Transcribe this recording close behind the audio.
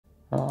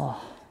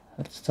Ah,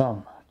 it's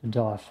time to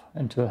dive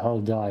into a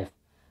Helldive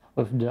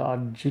with the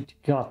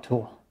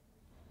Adjudicator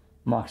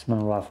marksman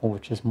rifle,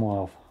 which is more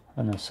of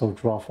an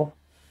assault rifle.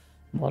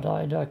 But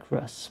I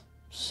digress.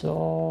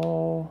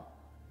 So,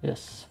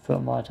 yes,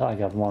 Thermite, I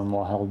got one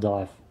more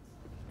Helldive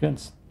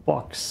against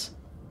Box.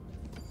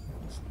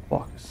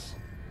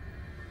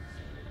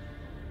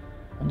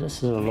 And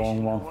this is a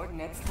long one.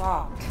 Coordinates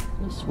locked.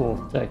 This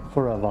will take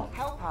forever.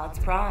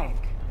 Hellpods primed.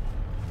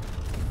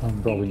 I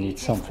probably need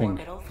something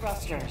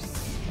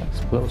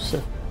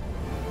explosive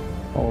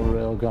or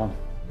railgun.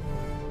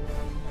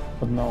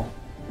 But no,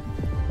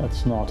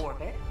 that's not.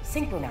 Orbit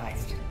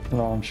synchronized.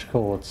 Launch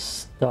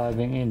codes.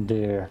 Diving in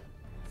there.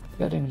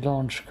 Getting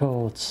launch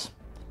codes.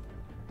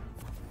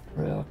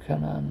 Rail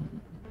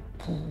cannon.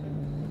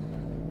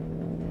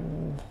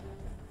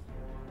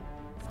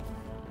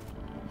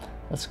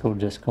 Let's go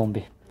this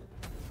combi.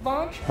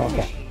 Launch Okay,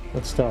 initiated.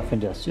 let's dive in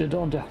this. You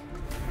don't dare.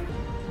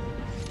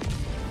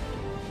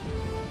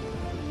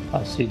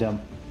 I see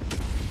them.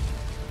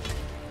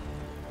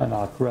 And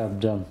I grab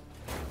them.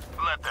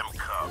 Let them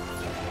come.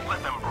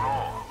 Let them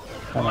brawl.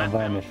 And I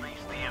vanish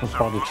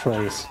without a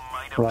trace.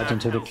 Right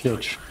into the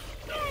glitch.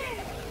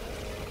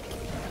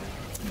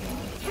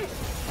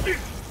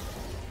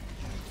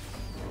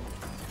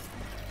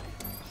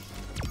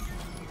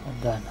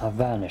 And then I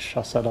vanish.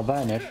 I said I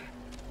vanish.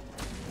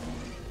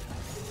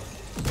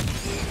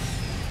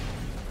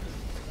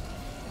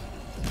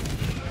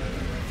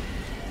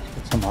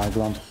 Get some high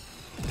ground.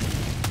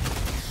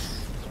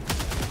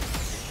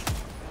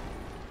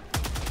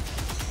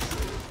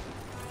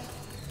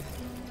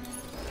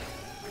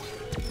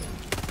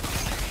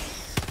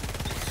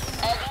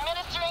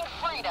 Administering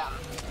freedom.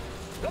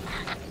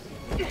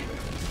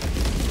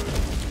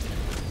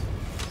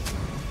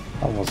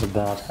 That was a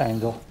bad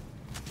angle.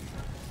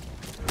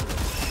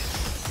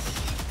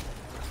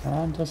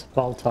 And just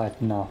about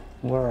tight now.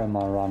 Where am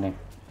I running?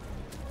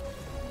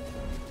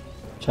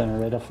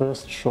 Generator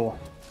first? Sure.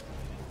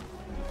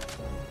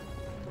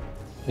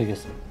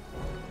 Biggest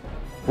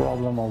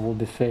problem I will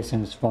be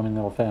facing is running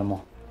out of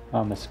ammo.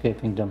 I'm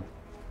escaping them.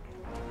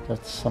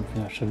 That's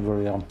something I should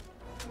worry on.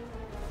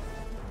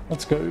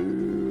 Let's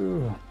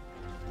go!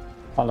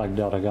 I like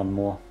the other gun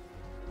more.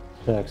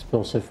 The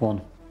explosive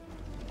one.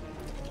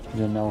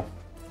 You know.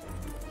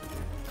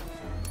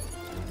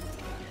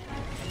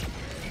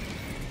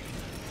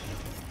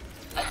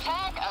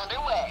 Attack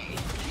underway.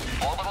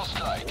 Orbital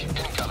strike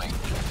incoming.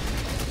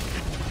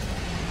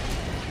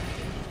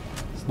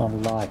 It's not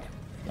like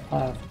I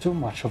have too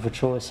much of a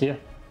choice here.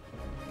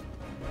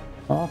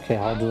 Okay,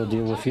 how do I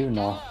deal with you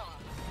now?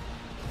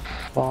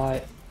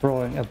 By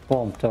throwing a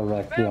bomb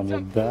directly on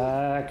your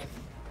back.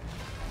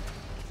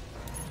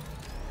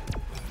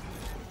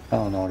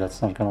 Oh no,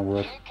 that's not gonna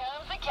work. Here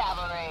comes the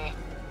cavalry.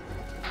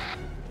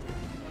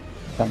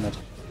 Damn it.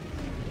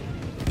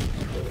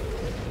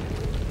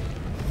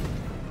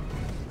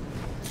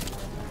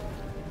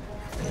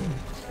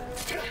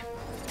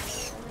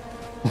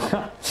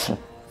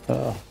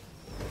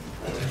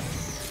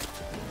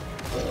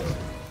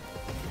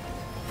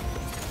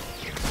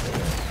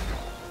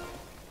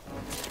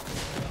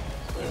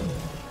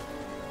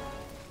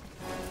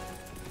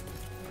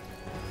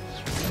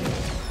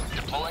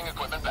 Deploying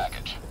equipment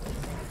package.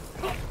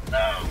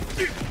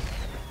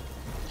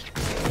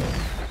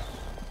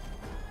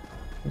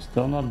 You're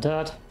still not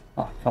dead?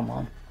 Oh, come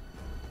on.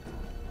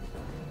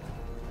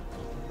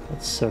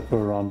 Let's circle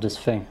around this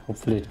thing.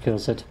 Hopefully it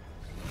kills it.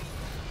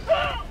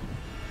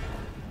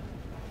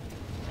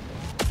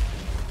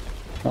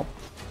 Nope.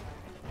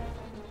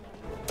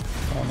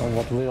 I don't know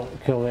what will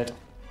kill it.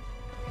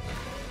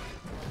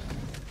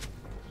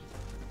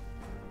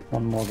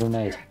 One more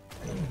grenade.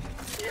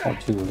 Or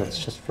two,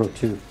 let's just throw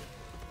two.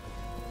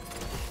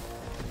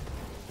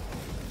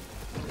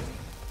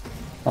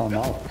 Oh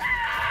no.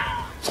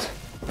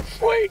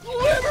 Sweet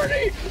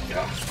liberty!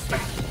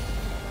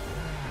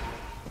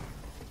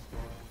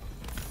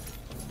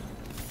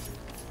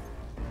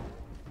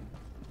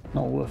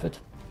 Not worth it.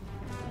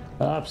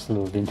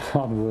 Absolutely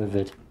not worth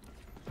it.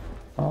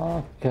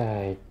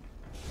 Okay.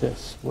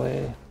 This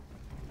way.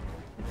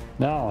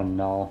 No,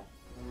 no.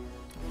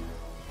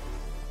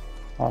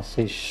 I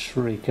see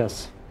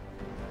shriekers.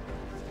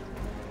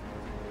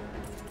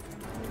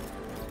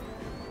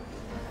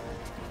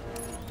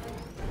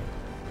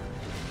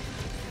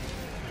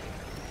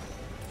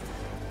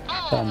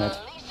 Damn it.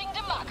 Unleashing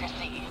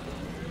democracy.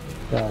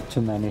 There are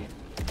too many.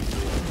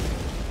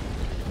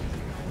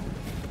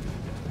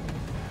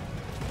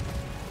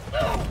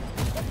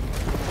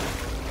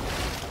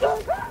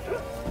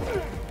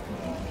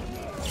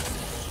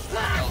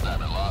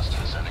 Helldiver lost.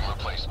 Sending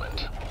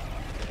replacement.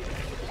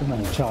 Too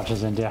many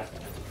charges in there.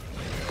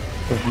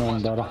 Good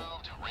knowing better.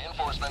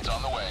 Reinforcements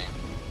on the way.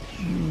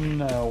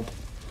 No.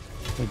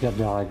 We get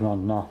the high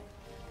ground now.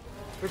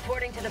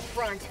 Reporting to the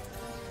front.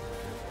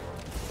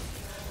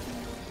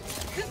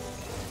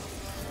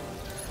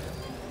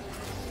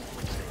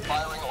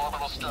 Firing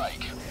orbital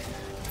strike.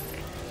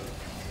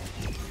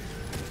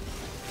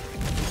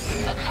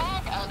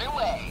 Attack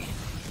underway.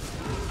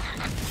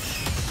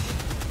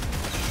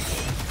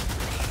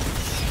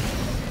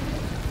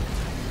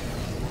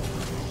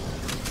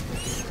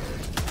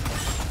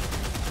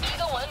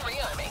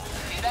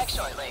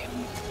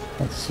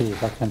 Let's see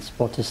if I can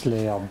spot his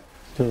layout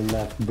to the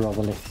left,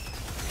 probably.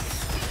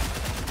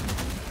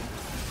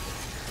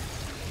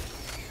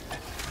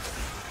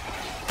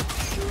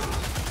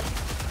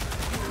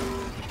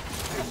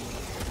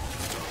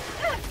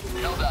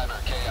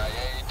 Helldiver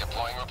KIA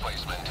deploying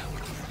replacement.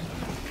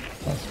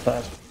 That's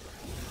bad.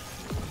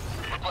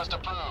 Request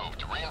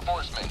approved.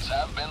 Reinforcements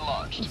have been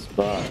launched. That's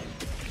bad.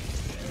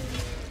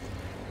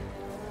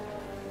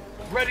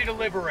 Ready to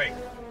liberate.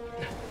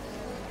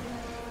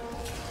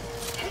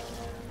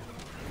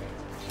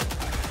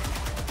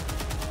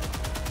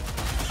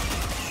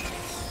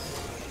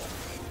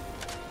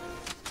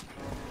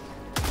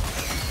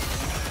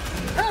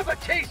 Have a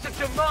taste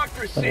of Is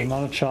democracy. it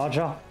not a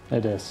charger?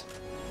 It is.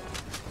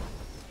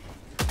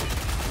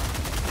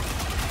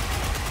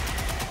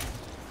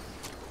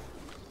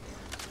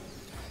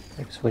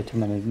 Takes way too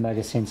many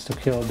magazines to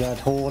kill that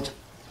horde.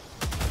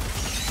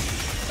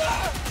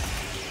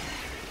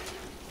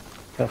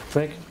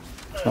 Earthquake?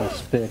 No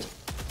spit.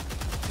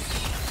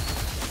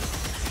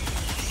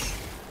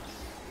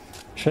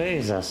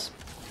 Jesus.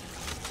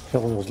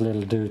 Kill those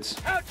little dudes.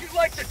 How'd you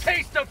like the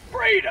taste of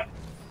freedom?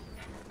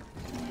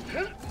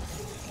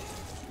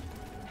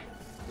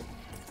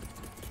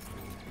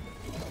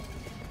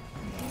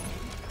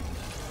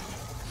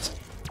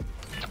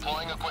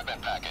 Deploying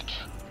equipment package.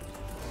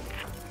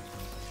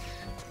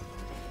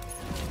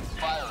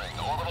 Firing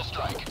orbital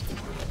strike.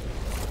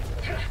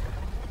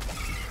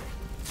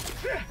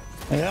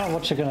 Yeah,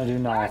 what you gonna do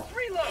now? Last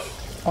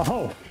reload.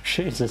 Oh,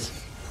 Jesus.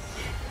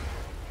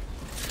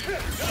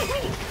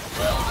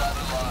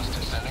 Helldiver lost.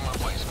 Sending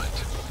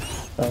replacement.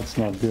 That's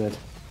not good.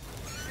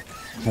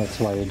 That's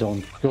why you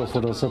don't go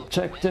for those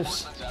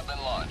objectives. Reinforcements have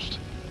been launched.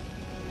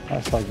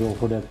 That's why I go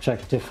for the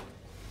objective.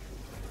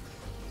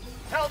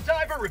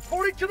 Helldiver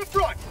reporting to the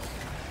front.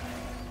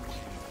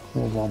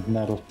 We want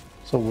medal,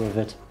 so worth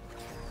it.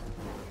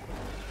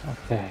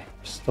 Okay,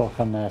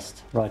 stalker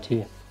nest right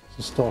here.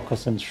 So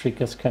stalkers and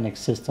shriekers can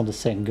exist on the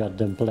same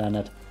goddamn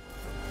planet,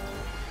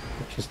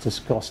 which is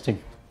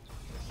disgusting.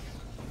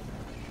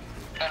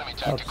 Enemy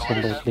tactical asset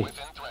Absolutely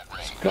within threat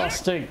range.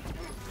 disgusting.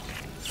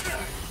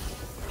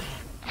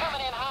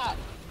 Coming in hot.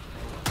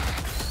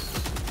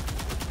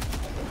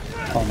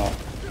 Oh no.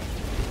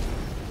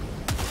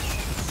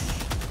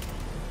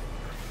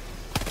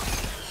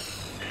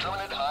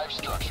 Terminate hive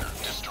structure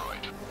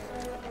destroyed.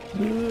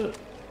 Ugh.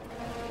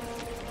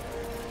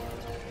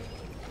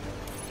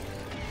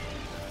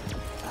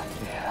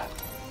 Yeah.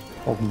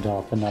 Opened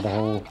up another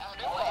hole.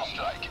 Orbital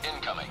strike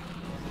incoming.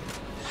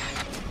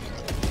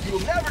 You will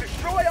never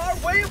destroy our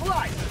way of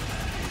life.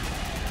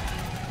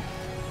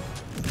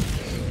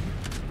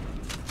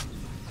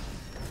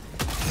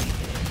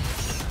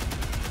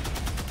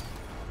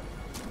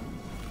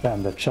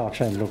 Damn, the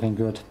charge ain't looking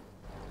good.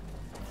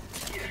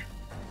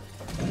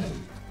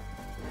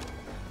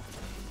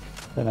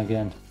 Then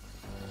again,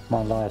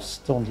 my lives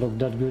don't look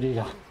that good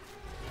either.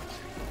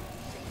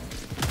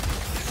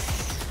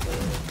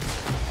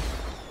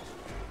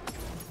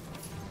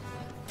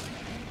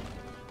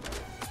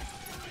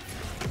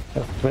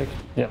 Earthquake?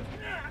 Yep.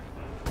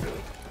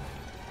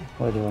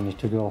 Where do I need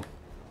to go?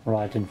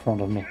 Right in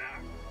front of me.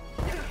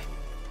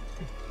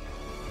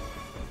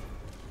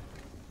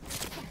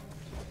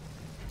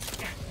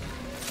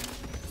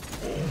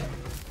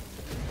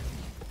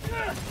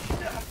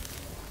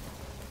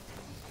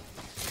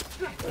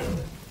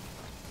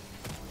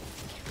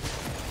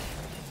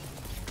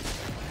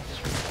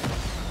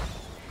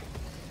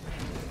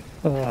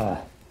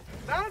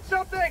 Found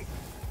something.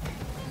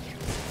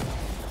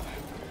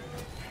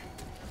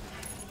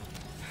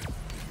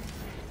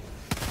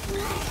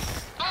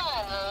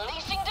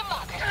 Unleashing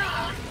democracy.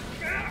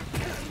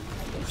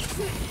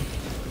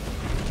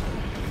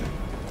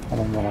 I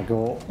don't want to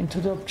go into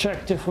the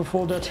objective with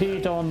all that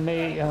heat on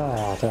me.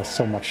 Ah, there's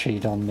so much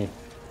heat on me.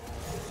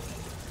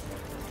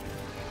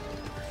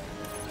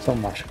 So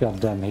much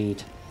goddamn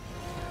heat.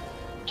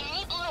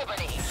 Eat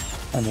liberty.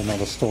 And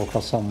another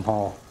stalker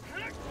somehow.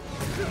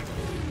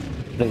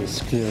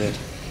 Please clear it.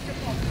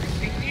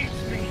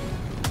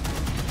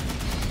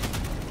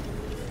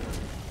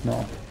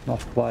 No, not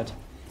quite.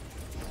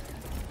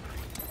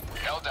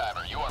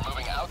 Helldiver, you are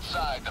moving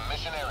outside the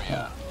mission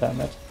area.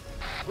 Damn it.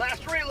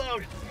 Last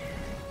reload.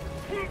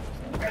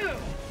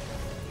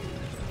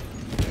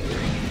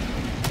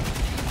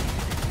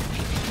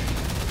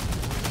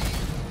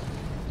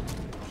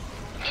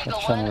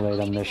 Let's generate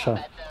a mission.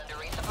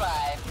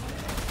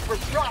 For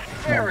drop Not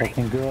ferry.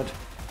 looking good.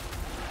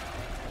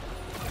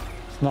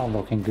 It's not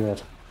looking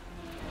good.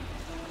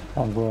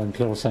 I'm going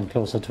closer and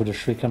closer to the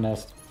Shrieker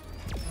nest.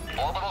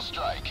 Orbital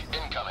strike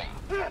incoming.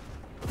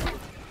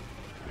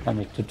 I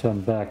need to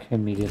turn back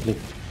immediately.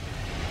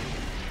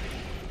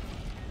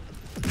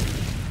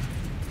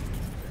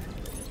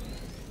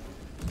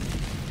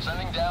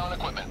 Sending down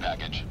equipment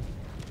package.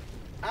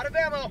 Out of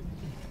ammo.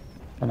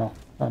 Oh no,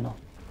 oh no.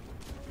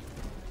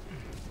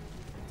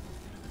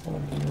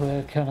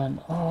 Where can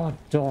I... Oh,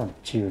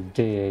 don't you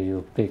dare,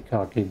 you big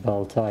cocky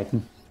ball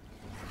titan.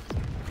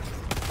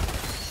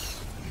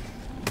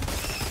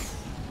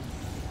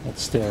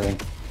 It's staring.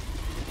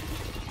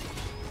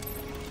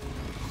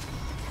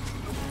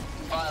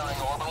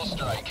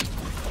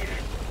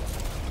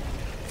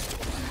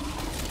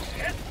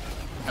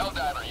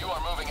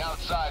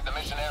 outside the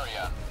mission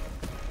area.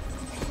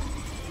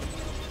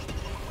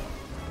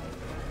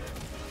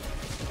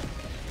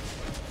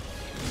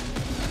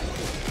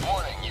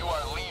 Warning, you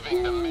are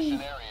leaving the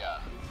mission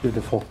area.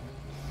 Beautiful.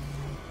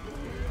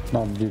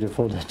 Not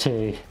beautiful that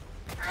they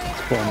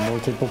spawn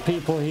multiple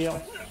people here.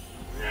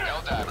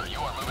 Helldiver, you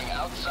are moving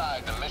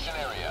outside the mission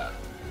area.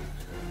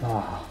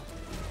 Ah.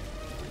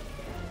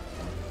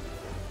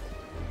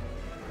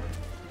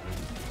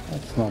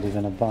 That's not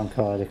even a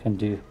bunker I can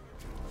do.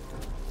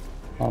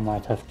 I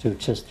might have to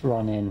just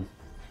run in,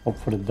 hope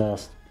for the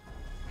best.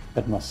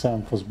 Get my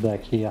samples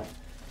back here.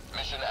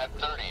 Mission at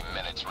 30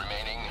 minutes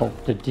remaining.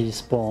 Hope they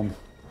despawn.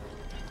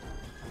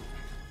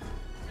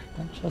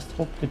 And just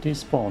hope they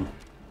despawn.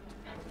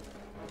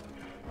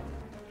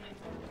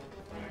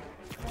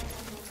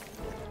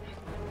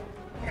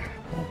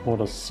 That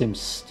water seems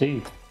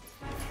steep.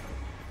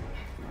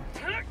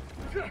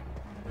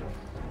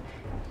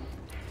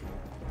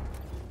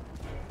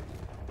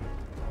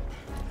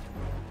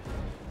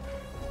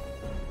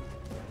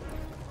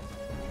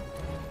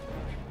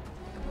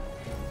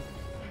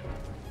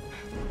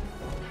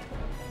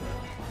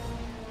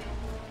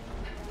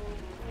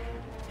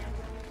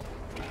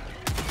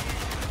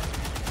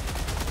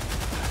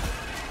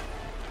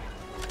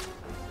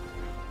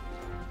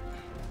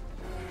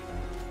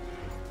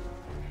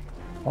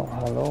 Oh,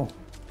 hello.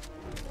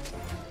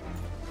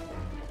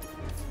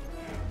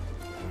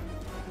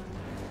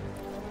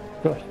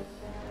 Good.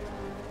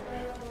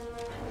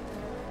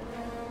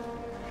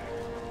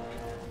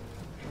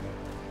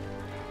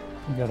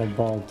 We got a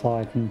ball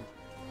titan.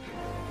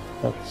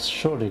 That's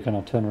surely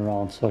gonna turn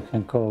around so I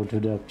can go to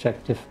the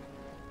objective.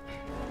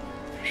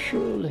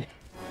 Surely.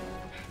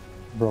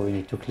 Bro, we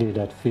need to clear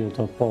that field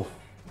up both.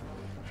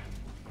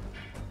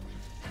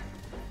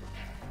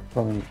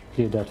 Probably need to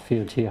clear that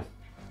field here.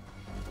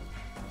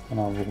 And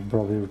I will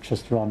probably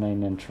just run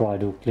in and try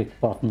to click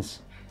buttons.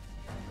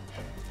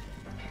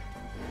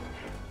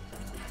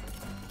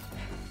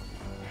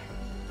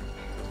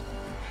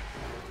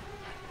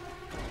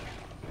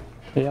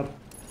 Yep,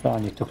 I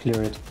need to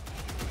clear it.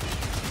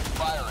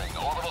 Firing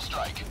orbital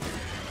strike.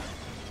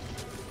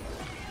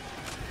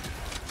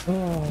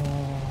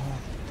 Oh,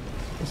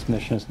 this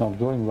mission is not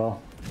going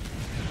well.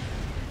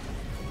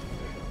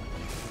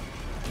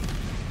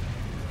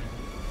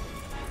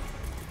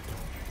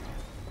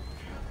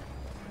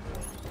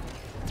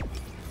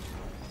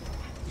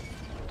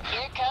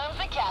 Here comes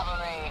the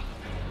cavalry.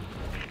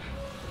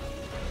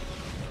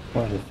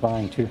 Where are they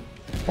flying to?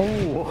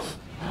 Oh,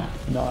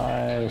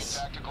 nice.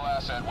 Tactical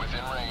asset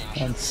within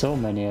range. And so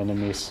many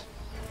enemies.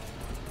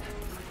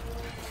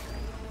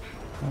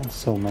 And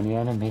so many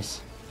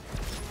enemies.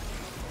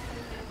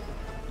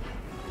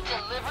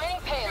 Delivering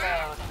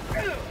payload.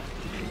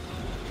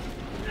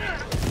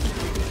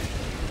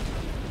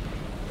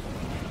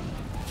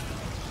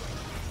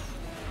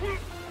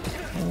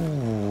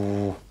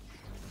 Oh.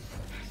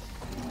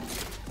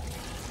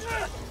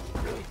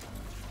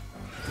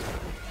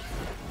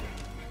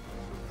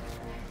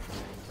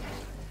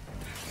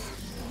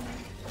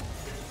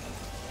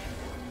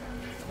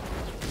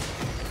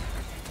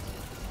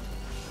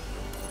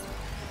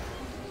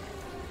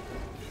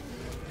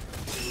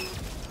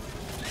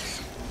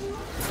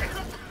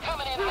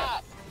 Coming in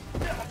hot.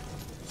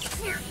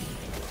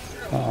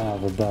 I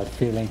have a bad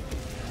feeling.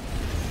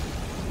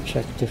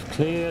 Objective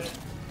cleared.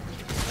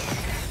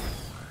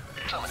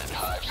 Terminate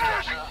hive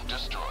structure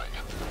destroyed.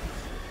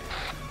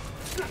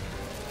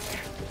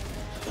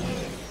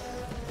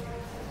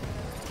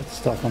 It's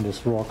stuck on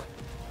this rock.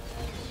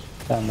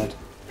 Damn it.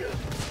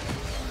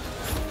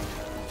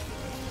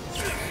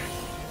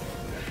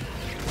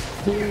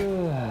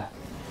 Yeah.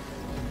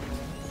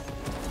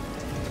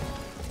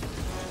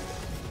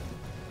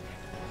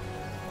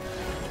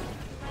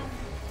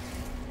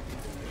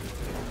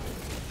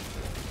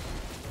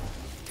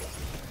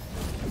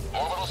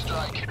 Orbital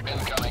strike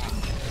incoming.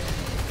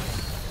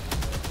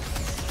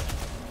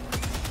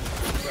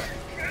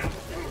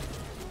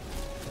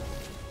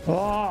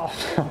 Oh.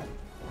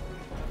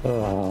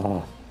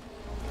 Oh.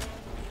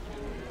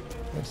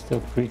 There's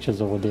still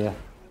creatures over there.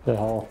 The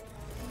hell.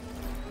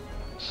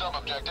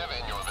 Sub-objective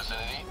in your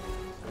vicinity.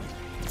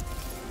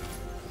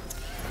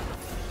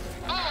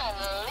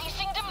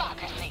 Unleashing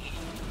democracy.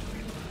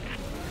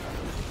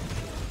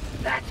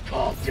 That's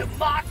called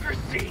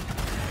democracy!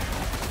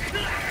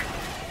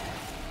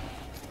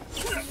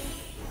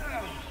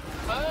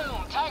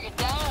 Boom, target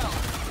down.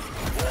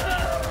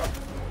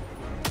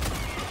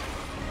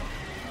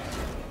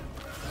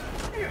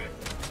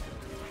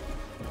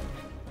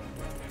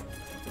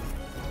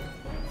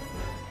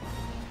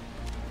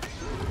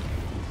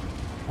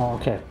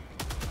 Okay.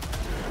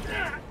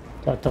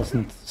 That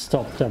doesn't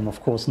stop them,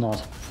 of course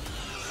not.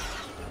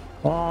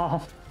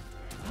 Ah.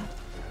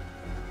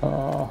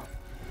 Ah.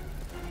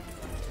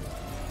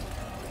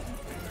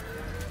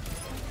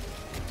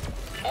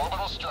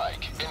 Orbital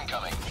strike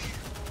incoming.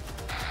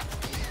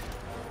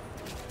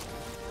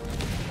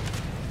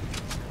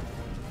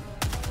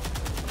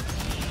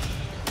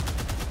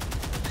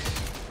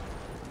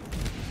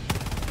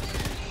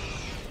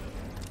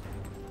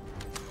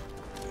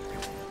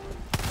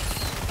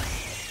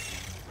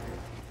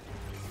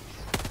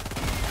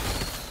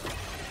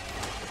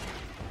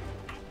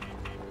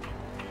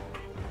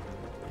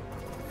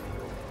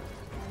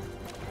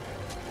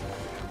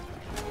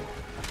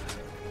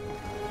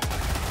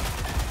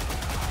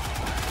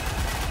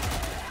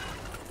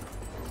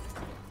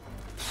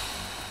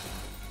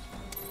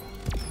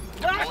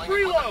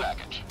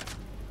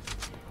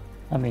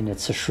 I mean,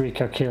 it's a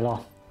shrieker killer.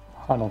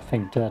 I don't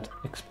think that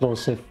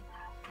explosive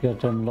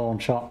goddamn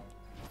launcher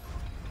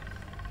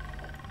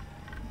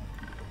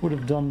would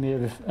have done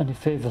me any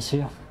favors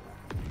here.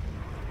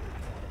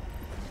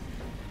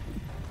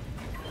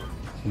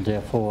 And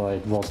therefore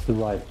it was the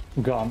right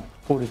gun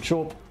for the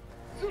job.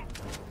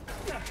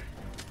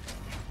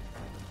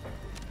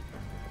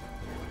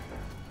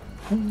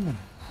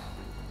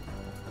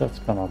 That's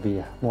gonna be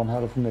one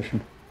hell of a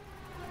mission.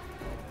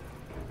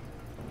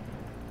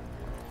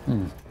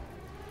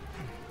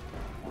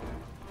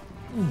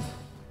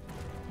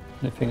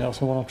 Anything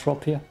else I want to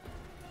drop here?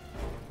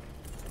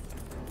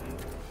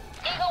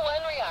 Eagle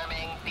 1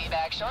 rearming. Be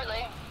back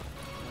shortly.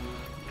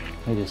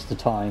 It is the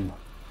time.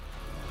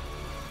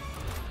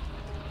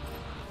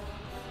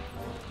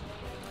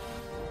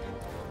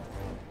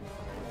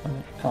 I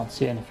can't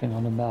see anything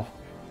on the map.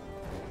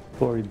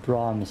 Buried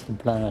Braham is the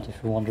planet,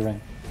 if you're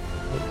wondering.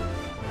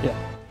 Yeah.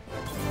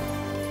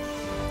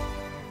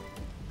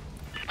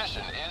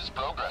 Mission is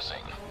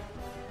progressing.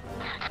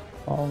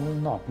 I will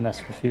not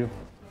mess with you.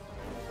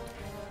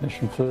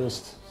 Mission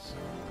first.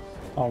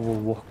 I will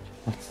walk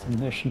towards the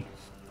mission.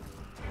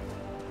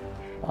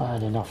 I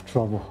had enough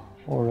trouble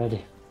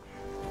already.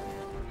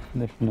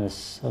 Mission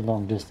is a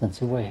long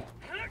distance away.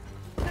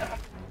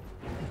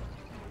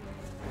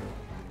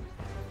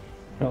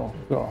 Oh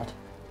god.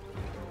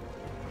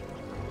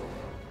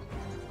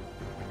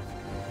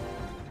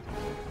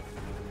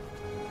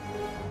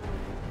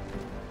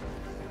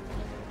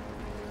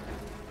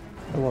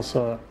 There was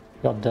a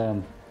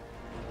goddamn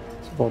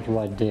spot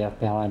right there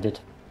behind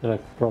it that I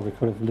probably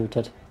could have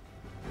looted.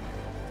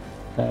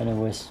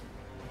 Anyways,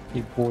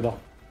 deep water.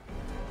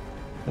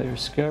 Very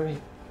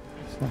scary.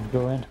 Let's not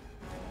go in.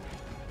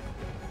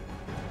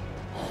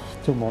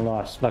 2 more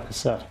lives, like I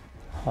said.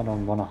 I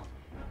don't wanna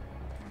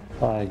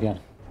die again.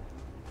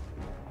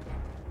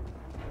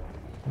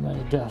 Too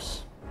many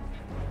deaths.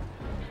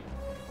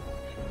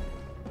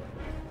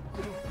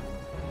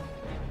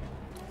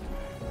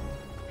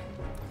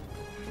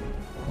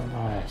 And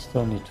I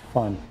still need to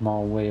find my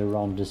way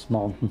around this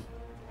mountain.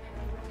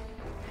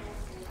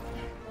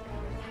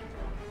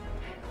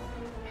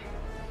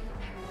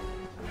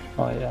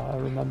 Oh yeah, I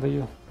remember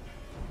you.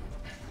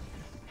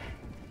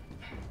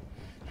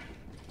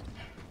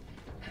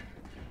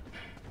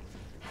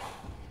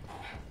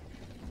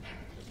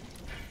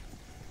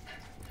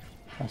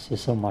 I see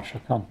so much I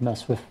can't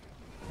mess with.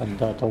 Like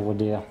that over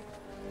there.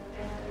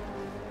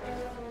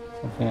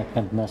 Something I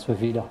can't mess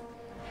with either.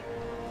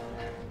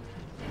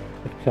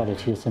 But cut it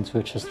here since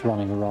we're just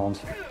running around.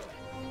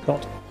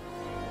 God.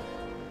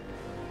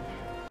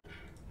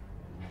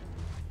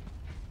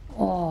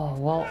 Oh,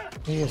 well,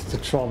 here's the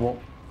trouble.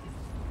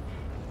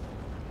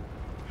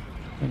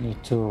 We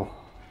need to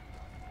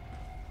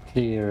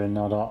clear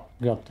another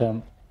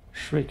goddamn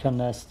shrieker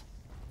nest.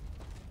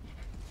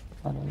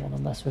 I don't want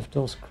to mess with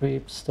those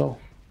creeps though.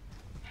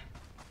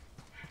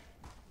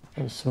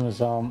 As soon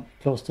as I'm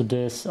close to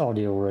this, oh,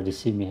 they already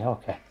see me.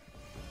 Okay.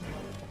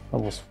 That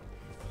was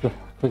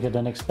quicker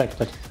than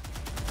expected.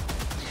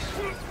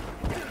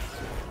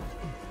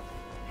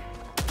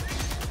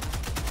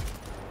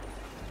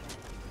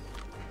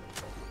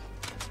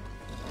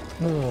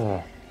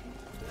 Ugh.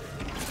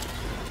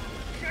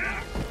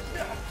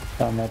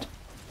 Damn it.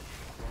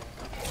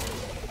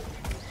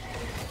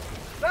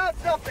 Found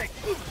something!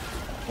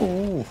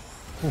 Ooh.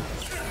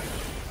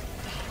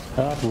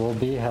 That will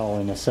be hell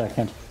in a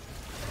second.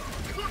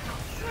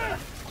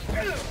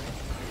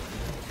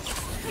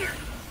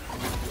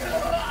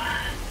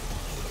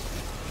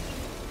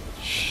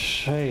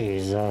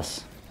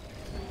 Jesus.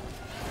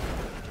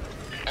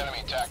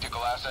 Enemy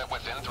tactical asset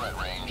within threat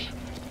range.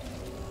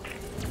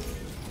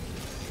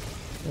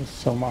 There's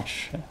so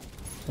much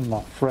in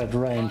my threat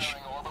range.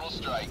 Firing orbital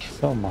strike.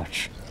 So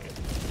much.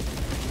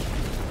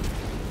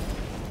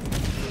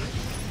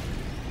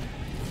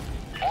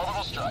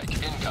 Orbital strike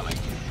incoming.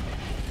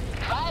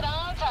 Right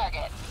on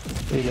target.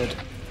 We did.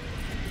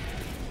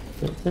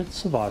 It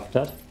survived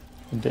that.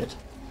 It did.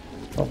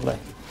 Lovely.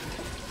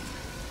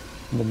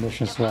 And the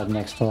mission's right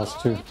next to us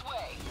too. Its way.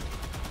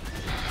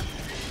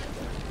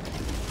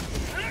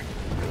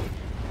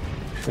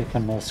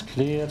 Freaking nest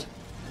cleared.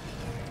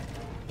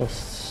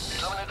 Just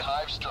Permanent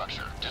hive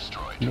structure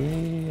destroyed.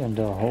 me and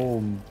a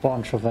whole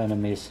bunch of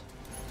enemies.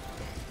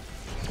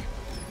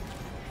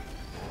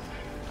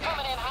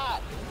 Coming in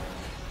hot.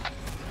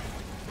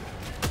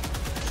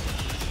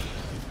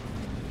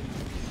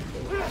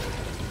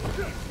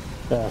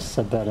 That's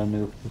a better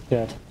nuke to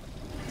get.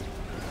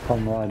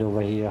 Come right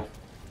over here.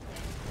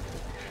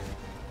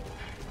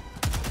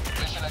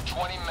 Mission at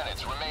 20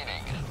 minutes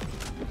remaining.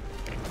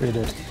 We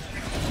did.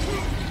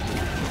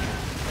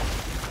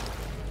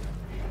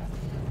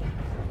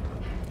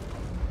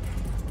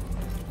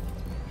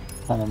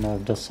 I don't know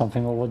if there's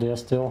something over there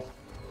still.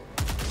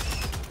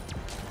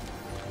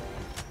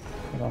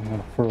 But I'm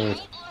gonna throw it.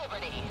 Keep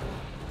liberty.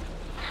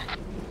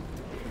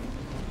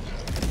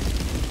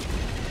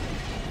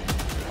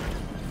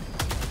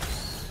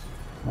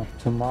 Not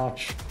too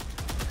much.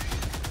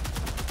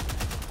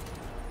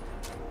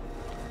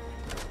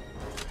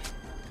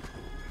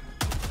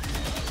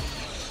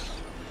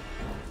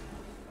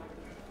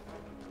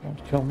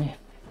 kill me.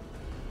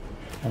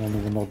 I don't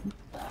even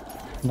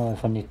know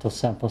if I need those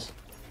samples.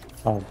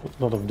 I have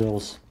a lot of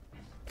those.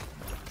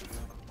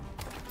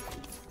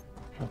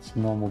 That's a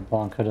normal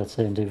bunker, that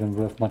ain't even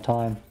worth my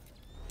time.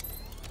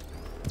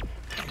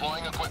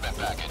 Deploying equipment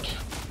package.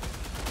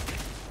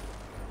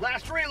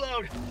 Last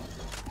reload.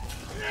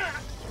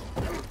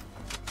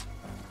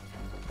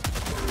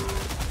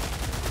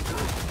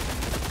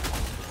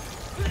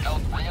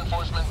 Health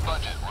reinforcement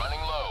budget running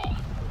low.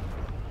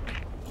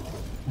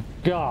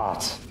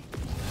 God!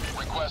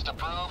 Request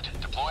approved.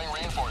 Deploying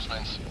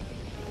reinforcements.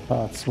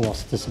 That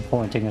was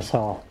disappointing as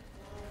hell.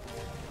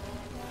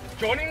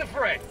 Joining the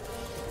fray.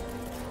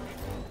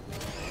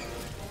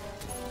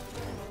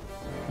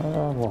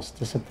 That was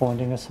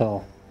disappointing as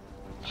hell.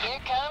 Here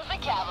comes the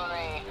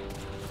cavalry.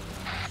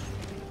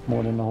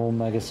 More than the whole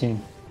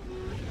magazine.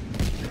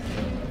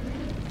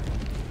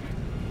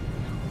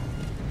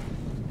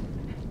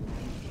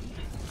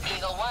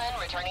 Eagle 1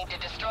 returning to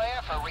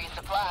destroyer for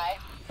resupply.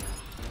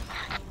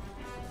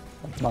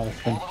 That might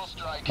have been Orbital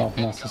strike not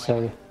incoming.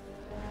 necessary.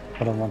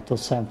 But I want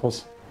those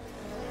samples.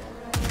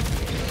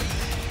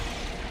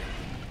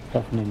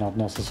 Definitely not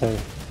necessary.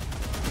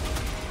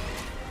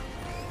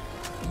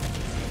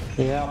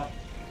 Yeah.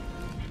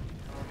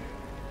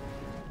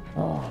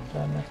 Oh,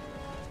 damn it.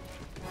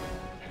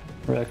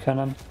 Rear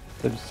cannon,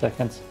 30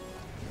 seconds.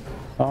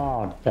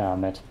 Oh,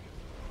 damn it.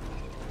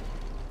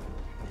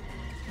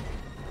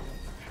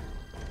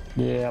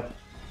 Yep.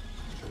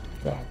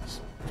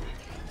 That's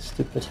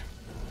stupid.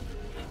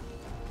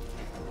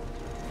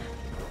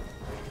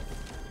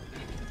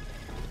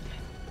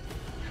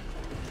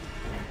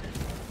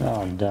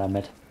 Oh, damn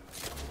it.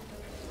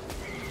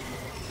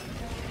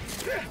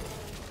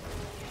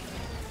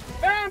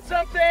 Found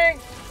something!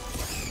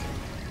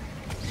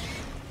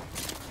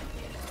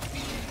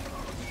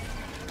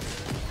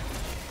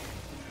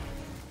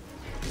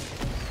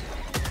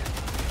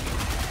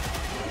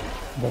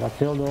 Better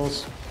kill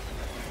those.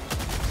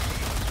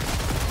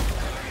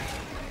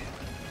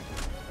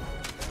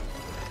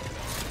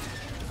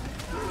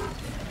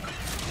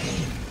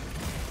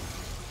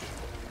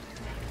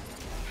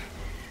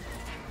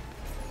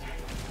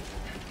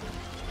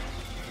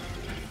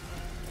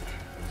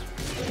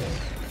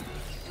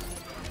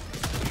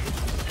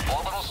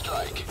 Orbital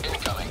strike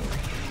incoming.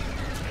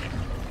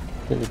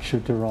 Did it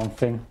shoot the wrong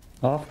thing?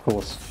 Oh, of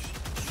course.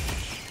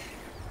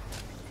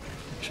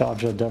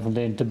 Charger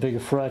definitely ain't the bigger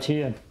threat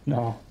here.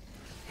 No.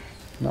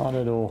 Not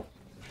at all.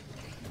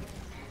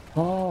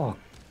 Oh,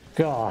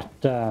 god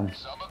damn.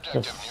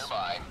 Sub-objective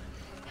nearby.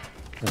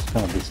 That's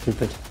gonna be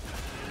stupid.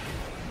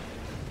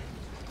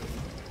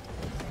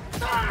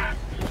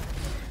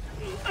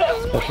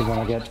 Especially when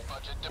I get,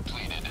 Budget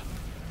depleted.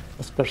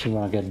 especially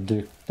when I get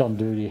done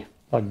duty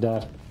like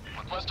that.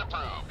 Request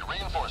approved.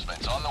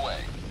 Reinforcements on the way.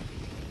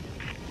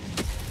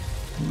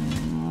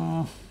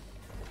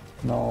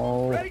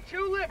 No. Ready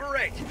to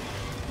liberate!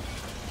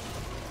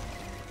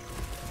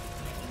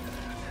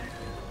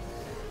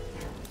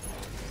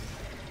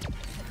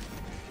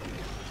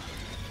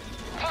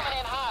 Coming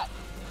in hot.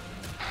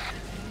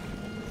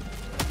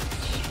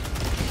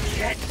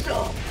 Get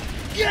some!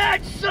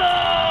 Get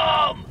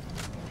some!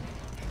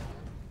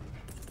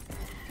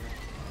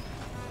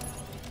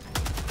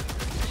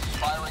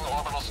 Firing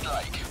orbital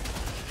strike.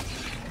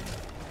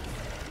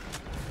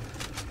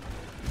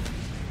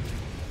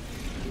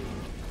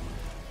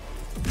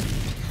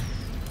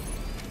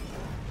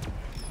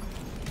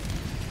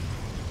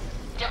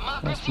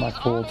 That's my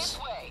corpse.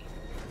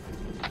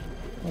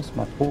 Where's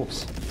my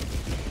corpse?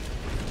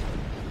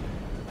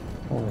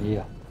 Over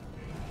here.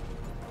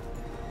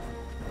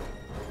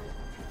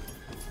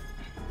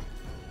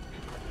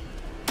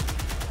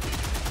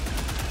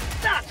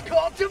 That's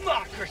called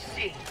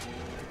democracy!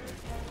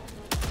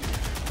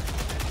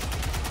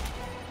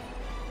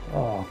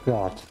 Oh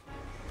god.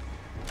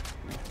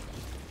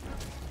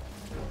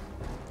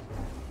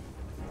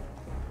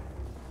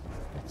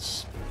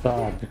 It's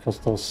bad because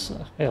those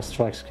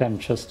airstrikes can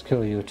just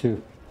kill you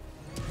too.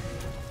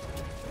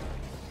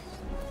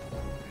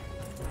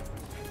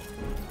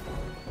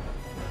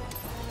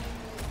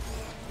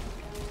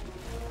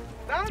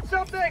 Found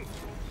something!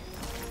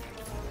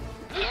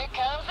 Here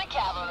comes the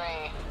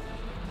cavalry.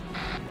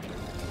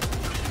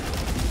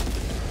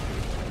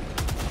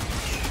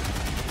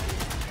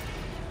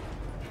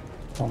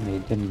 Tell me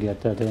it didn't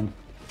get that in.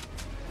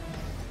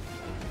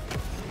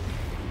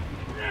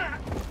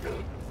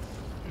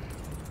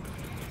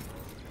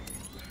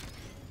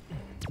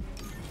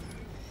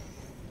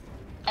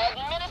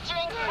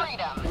 Administering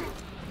freedom.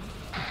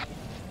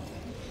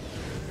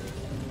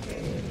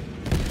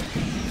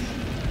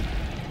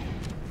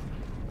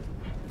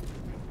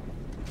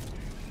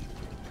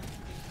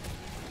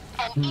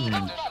 An Eagle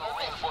Additional never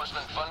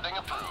reinforcement funding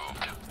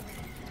approved.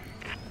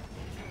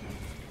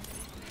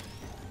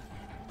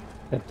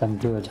 Get them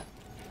good.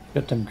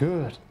 Get them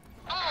good.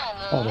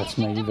 Oh, that's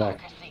my evac.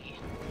 democracy.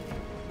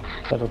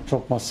 Better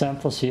drop my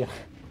samples here.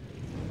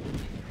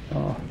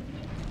 Oh.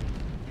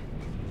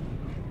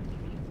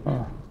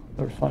 Oh,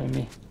 they're finding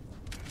me.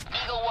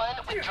 Eagle 1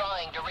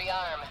 withdrawing to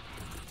rearm.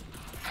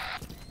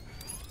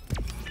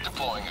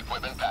 Deploying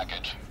equipment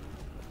package.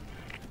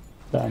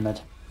 Damn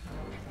it.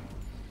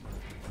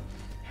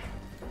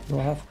 Do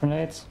I have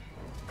grenades?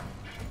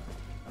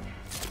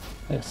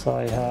 Yes,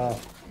 I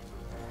have.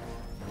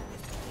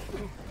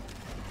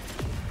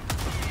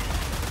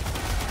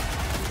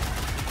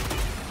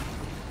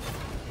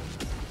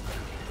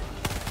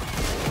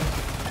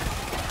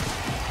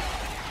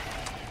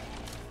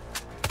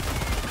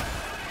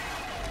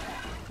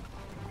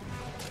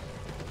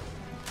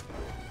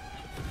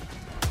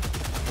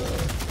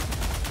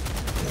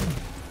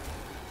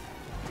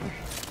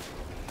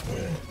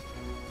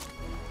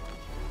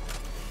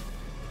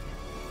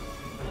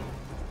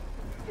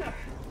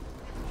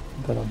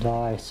 Better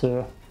die,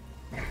 sir.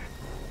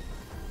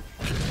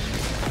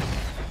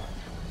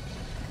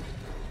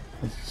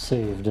 Let's see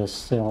if there's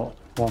still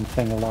one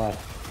thing alive.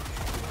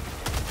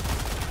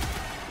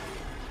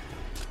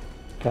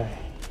 Okay,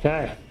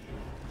 okay.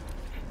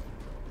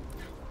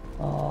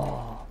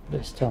 Oh,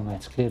 this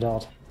termite's cleared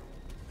out.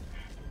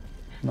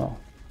 No.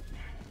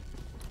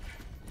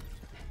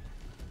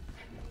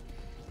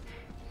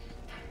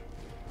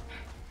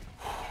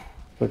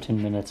 $13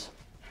 minutes.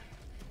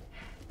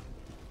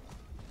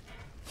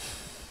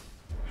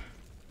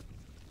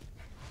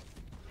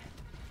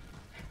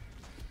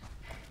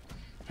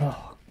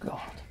 Oh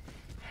God.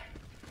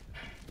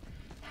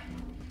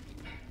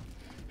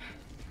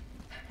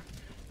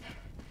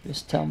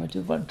 Please tell me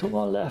to run to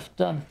my left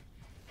then.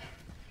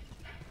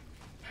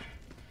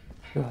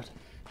 Good.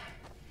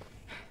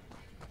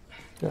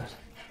 Good.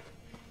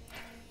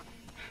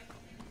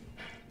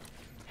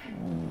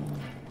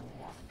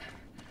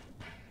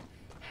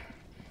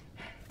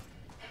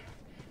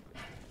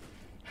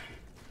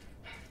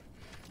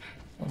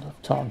 Don't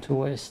have time to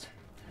waste.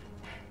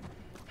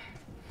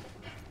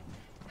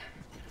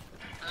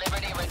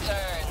 Liberty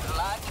returns,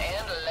 locked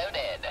and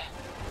loaded.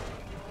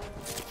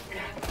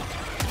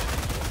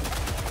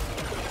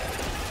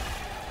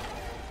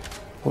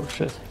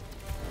 Bullshit.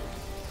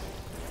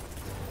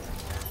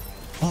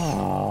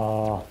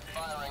 Ah.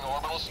 Firing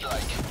orbital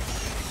strike.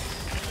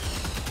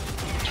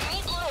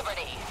 Treat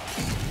Liberty.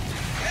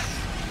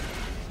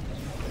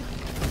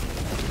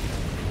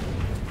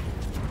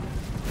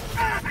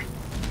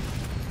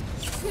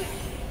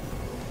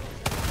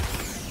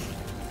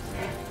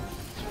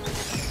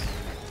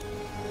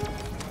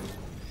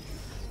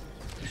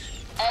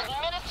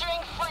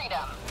 Administering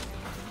freedom.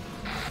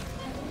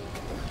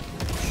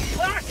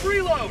 Last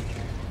reload!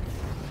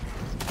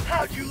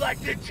 How'd you like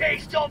the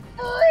taste of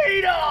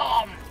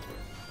freedom?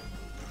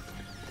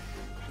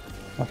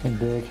 Nothing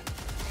big.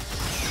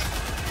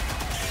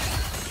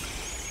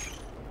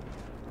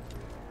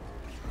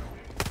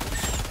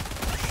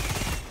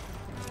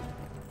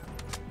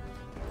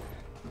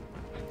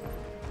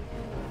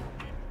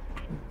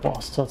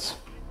 Bastards.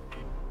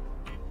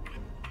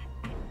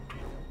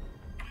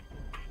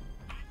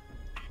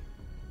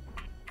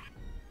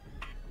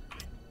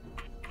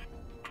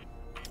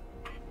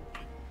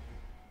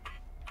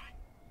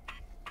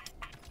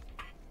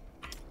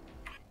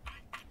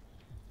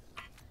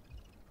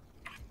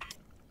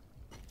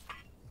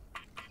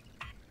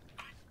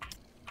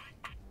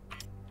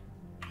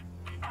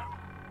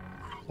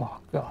 Oh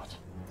God.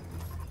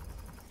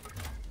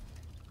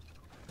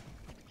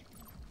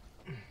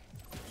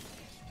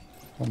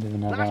 Don't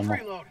even have Last ammo.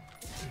 reload!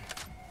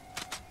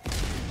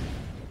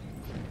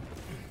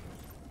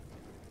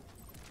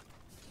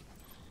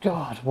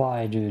 God,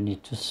 why do you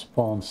need to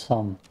spawn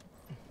some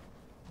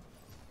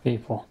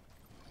people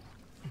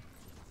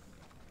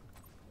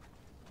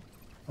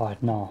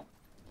right now?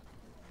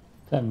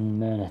 10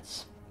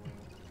 minutes.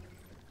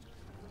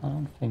 I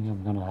don't think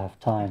I'm gonna have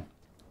time.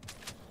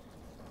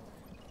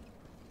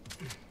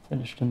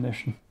 Finish the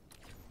mission.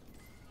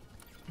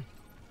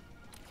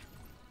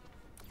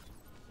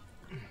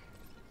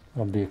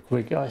 That'll be a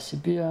quick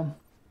ICBM.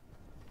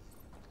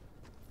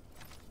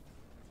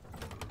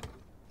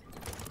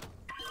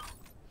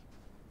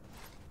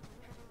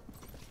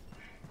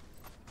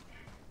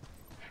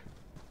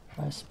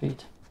 High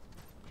speed.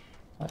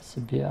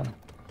 ICBM.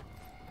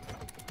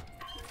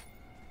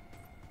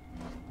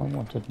 I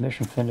want that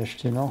mission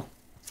finished, you know.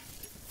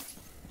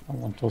 I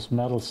want those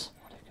medals.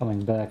 They're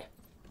coming back.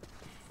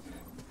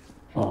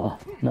 Oh,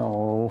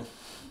 no.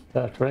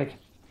 Patrick.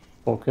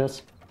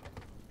 Focus.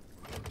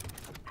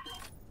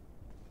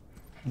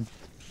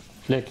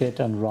 Click it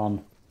and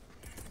run.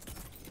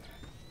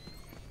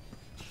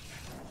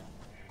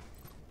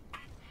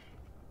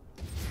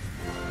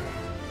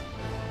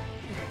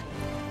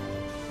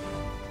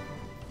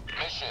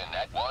 Mission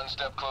at one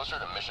step closer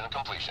to mission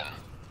completion.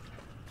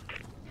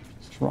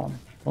 Just run.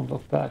 Don't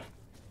look back.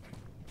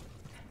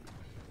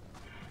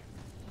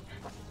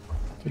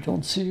 They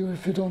don't see you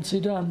if you don't see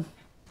them.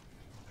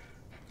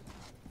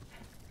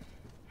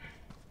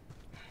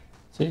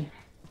 See?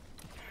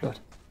 Good.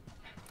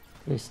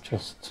 Please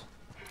just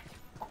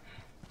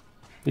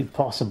be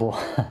possible.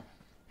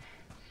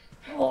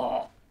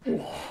 Oh.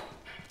 It's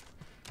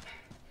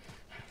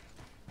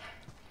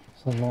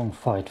a long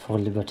fight for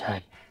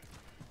liberty.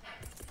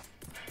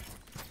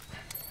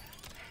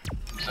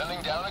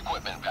 Sending down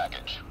equipment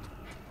package.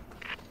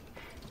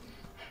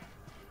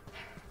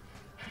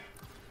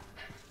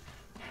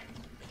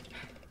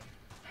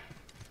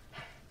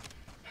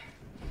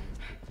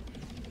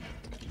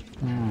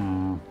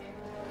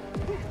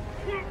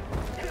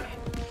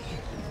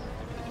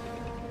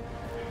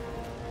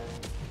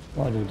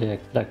 Why do they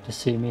like to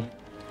see me?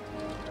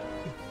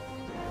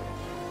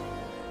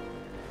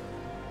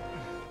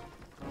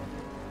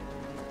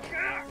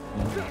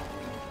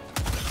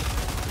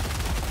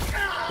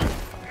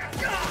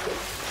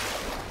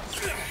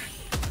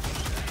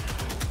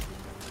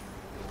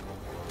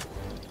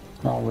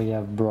 Now we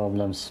have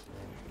problems.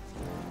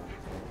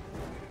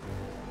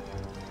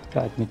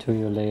 Guide me to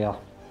your lair.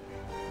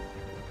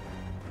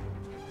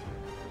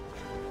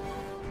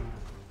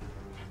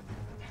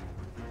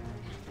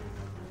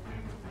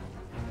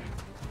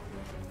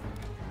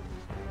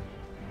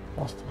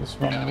 Bastard is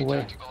running Enemy away.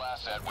 tactical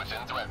asset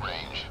within threat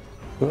range.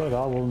 Good,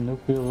 I will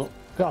nuke your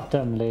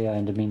goddamn lair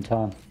in the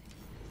meantime.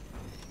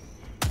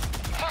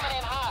 Coming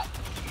in hot.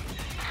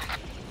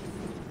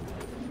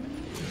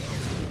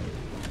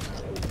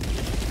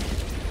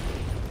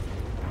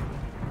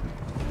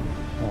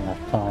 I don't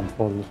have time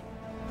for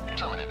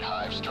Terminate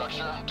hive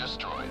structure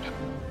destroyed.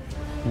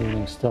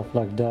 doing stuff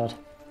like that.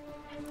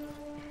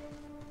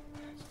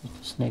 Need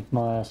to sneak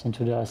my ass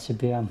into the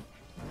ICBM.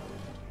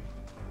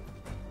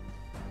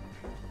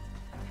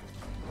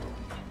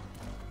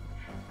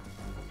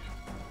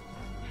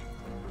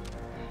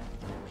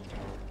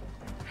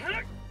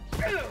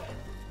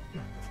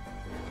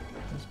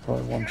 There's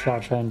probably one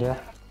charger in there.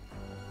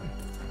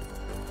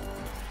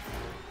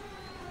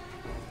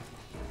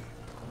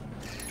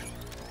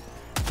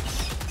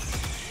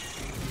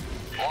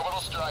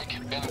 Orbital strike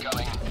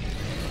incoming.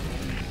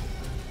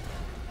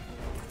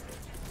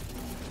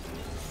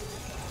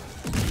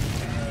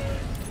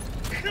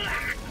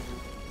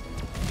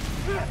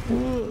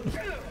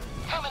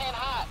 Coming in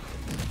hot.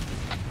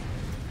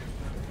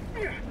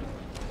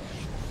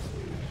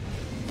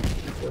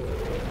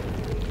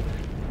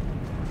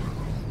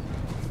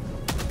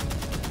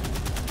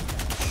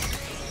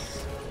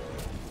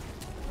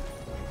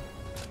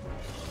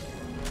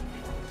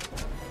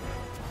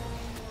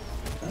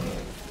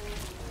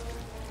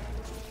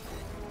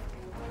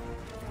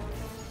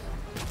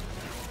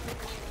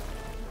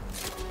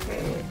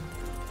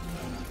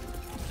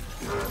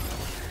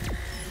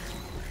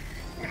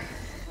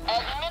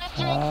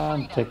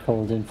 And take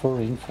hold in for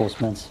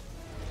reinforcements.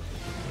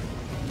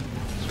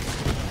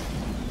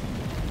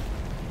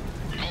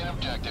 Main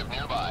objective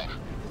nearby.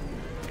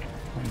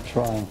 I'm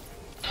trying.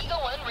 Eagle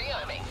 1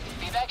 rearming.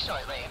 Be back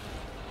shortly.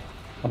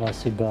 But I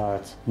see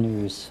bad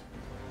news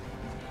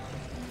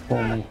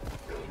for me.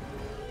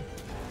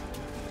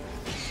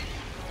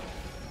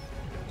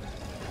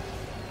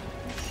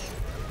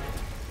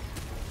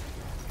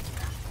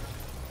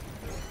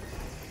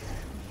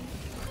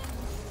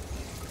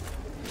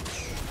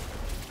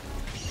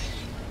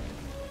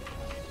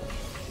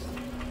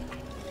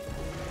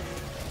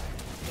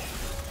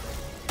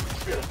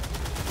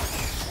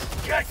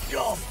 Get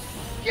some!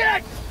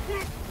 Get!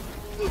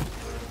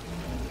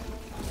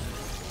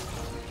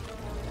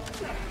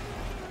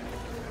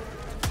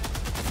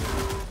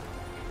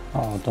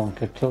 Oh, don't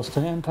get close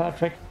to him,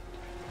 Patrick.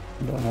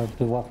 I don't have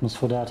the weapons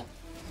for that.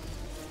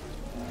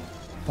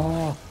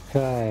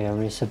 Okay,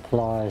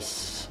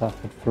 resupplies. I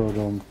could throw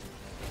them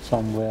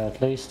somewhere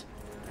at least.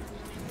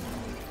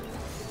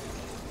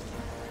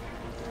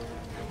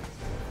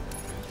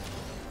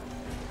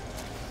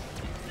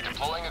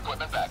 Deploying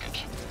equipment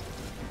package.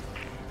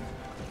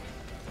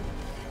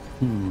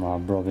 I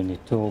probably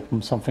need to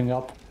open something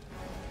up.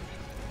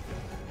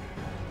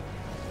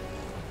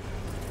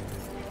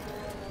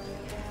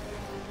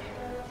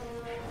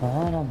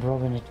 I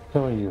probably need to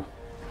kill you.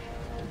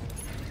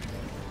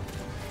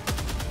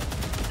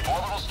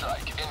 Orbital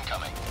strike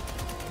incoming.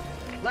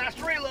 Last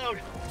reload!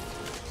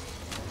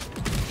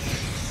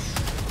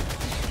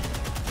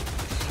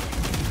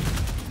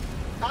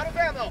 Out of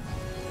ammo!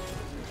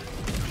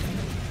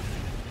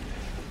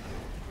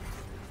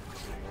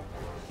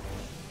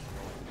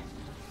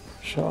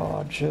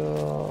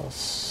 Charges.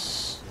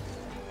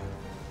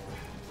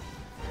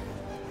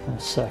 A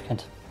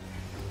second.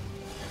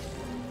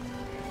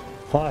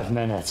 5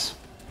 minutes.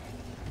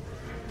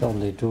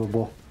 Totally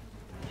doable.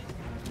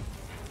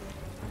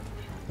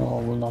 No,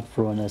 I will not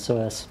throw an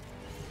SOS.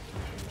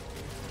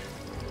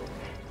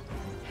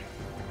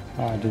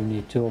 I do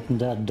need to open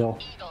that door.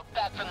 Eagle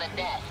back from the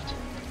nest.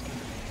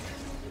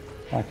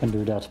 I can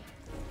do that.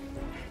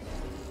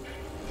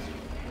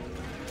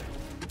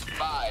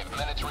 5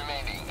 minutes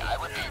remaining. I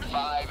repeat,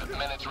 5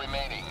 minutes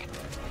remaining.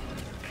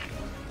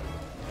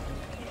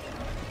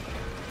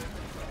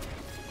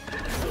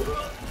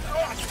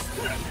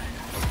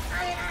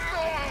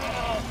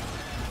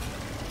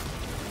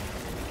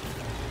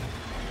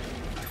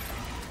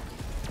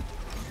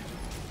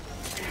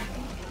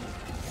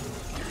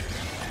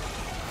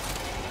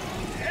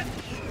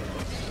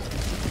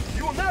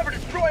 You will never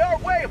destroy our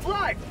way of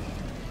life!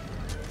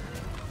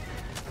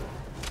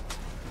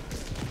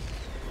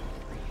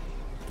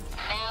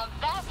 Now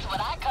that's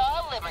what I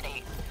call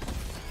liberty.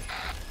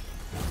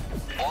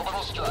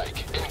 Orbital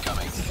strike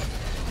incoming.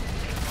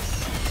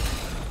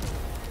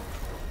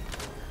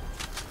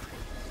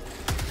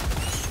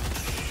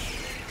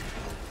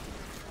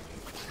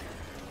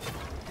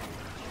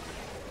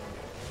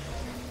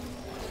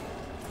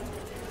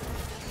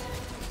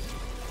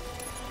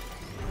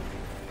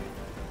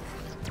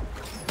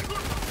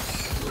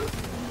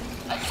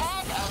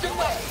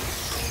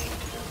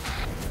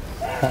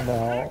 What the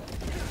hell?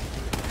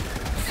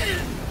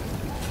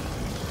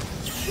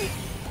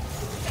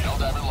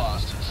 Helldiver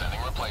lost.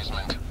 Sending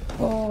replacement.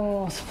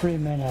 Oh, 3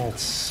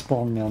 minutes.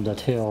 Spawn me on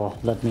that hill.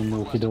 Let me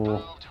nuke it all.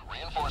 Moved.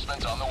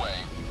 Reinforcements on the way.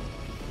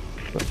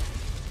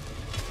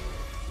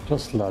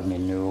 Just let me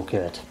nuke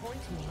it. Point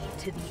me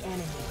to the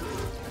enemy.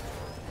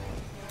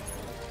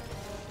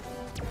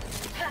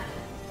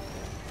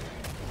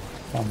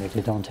 Tell me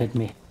they don't hit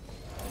me.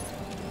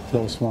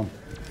 Close one.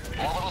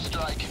 Orbital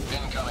strike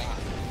incoming.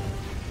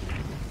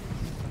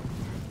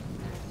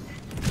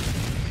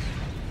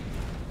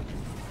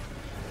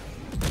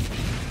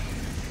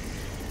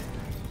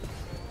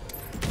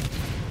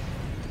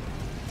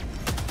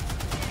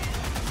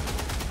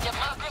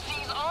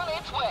 Democracy's on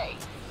its way.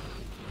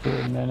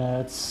 3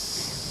 minutes.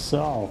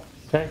 So,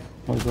 okay,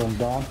 we're going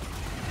down.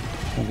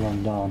 We're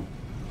going down.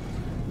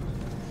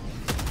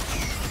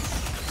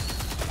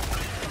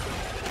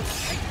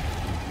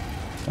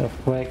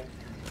 Earthquake.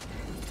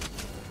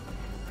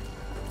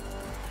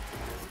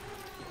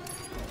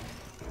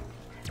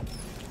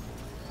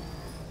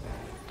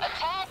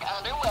 Attack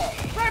underway.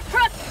 For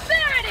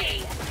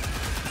prosperity!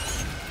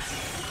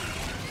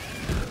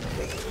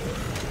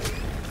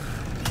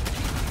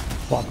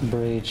 Button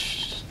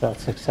breach.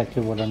 That's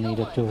exactly what I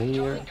needed to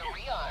hear. Join to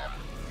rearm.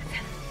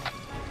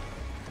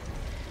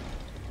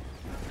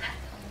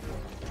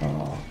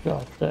 Oh,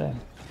 god damn.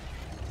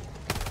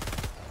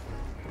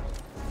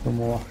 2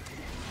 more.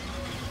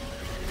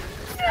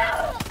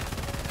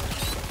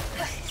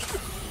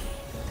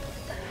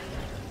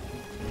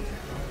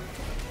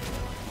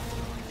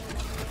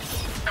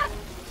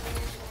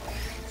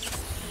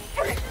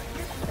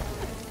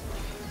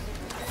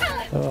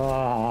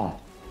 Ah.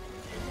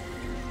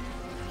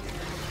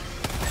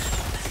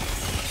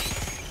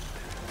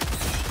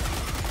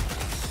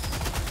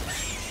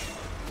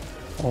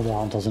 All the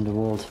hunters in the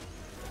world.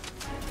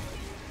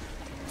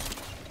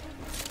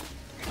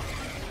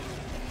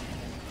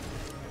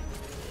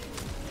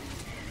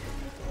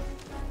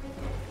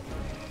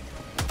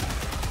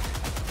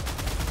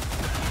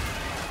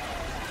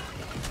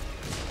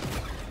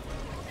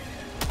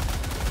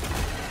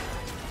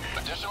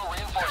 Additional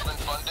reinforcement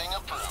funding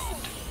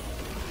approved.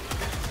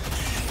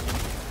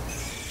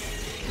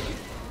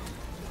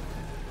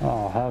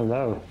 Oh,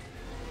 hello.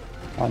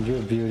 Aren't you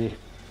a beauty?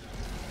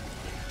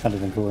 Can't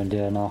even go in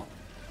there now.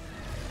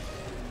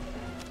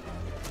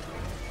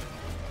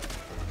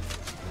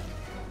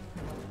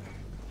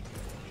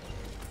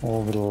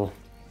 Orbital.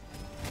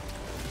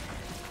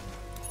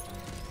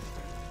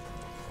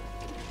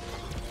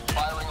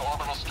 Firing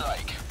orbital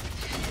strike.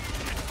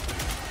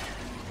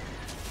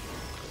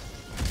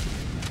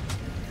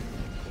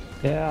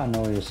 Yeah, I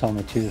know you saw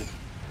me too.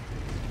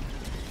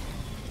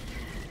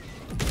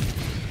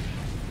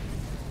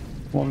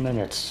 1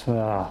 minute.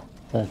 Ah,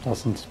 that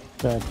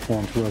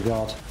won't work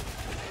out.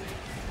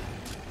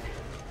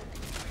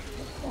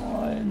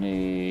 I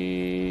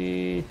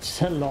need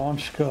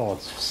launch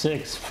codes.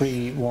 6,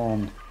 3,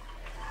 1.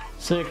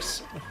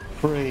 6,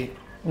 3,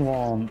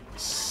 1,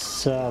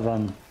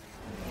 7.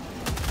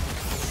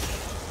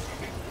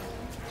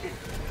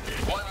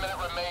 1 minute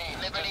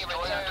remains.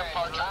 Destroyer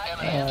departure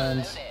And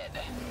imminent.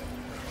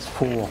 it's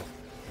 4.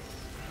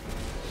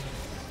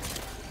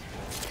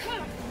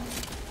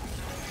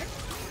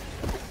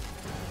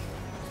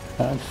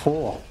 And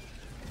 4.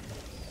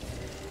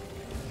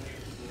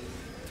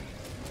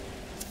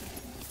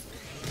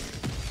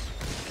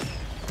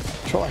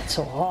 Tried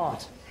so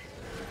hard.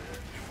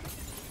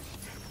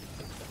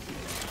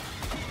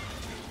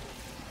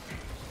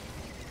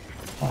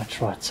 I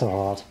tried so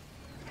hard.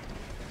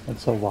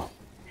 It's over.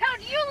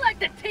 How'd you like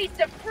the taste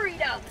of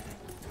freedom?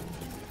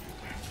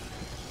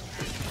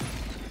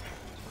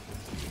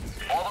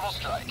 Orbital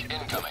strike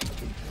incoming.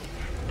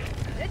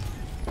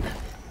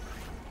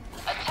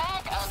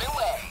 Attack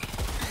underway.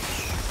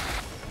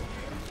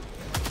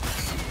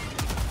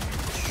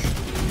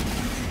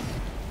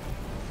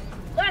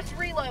 Last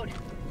reload.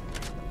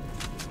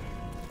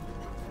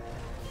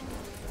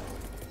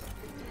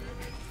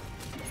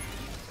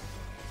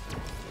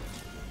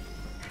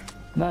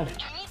 No,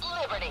 Keep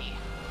liberty.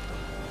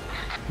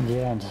 in the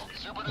end,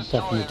 Super it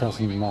destroyer definitely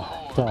doesn't moving matter.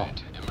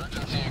 orbit.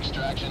 Emergency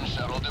extraction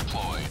shuttle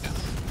deployed.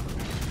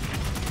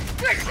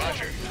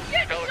 Roger.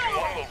 Pelican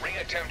 1 will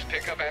re-attempt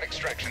pickup at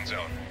extraction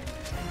zone.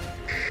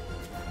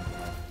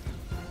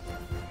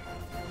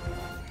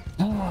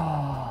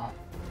 How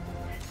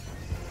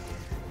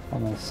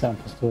many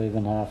samples do I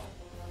even have?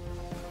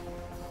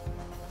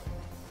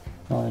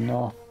 Not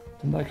enough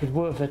to make it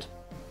worth it.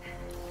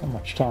 How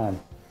much time?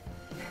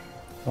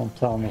 Don't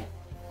tell me.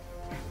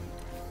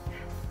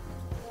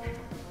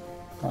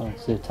 I don't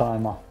see a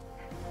timer.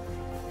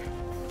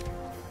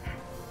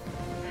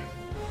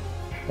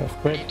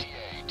 Earthquake. ETA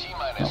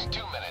T-minus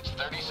 2 minutes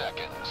 30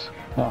 seconds.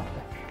 Okay,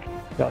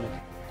 got it.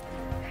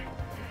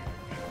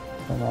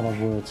 In other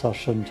words, I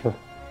shouldn't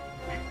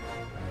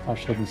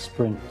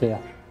sprint there.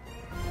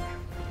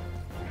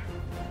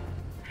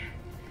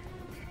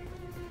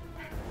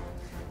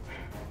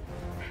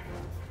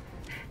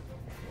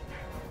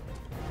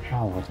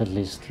 I would at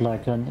least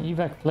like an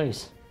evac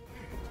place.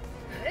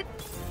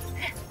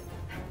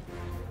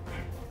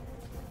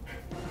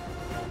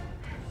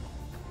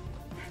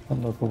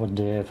 Look over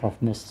there if I've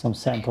missed some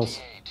samples.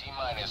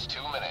 T-minus 2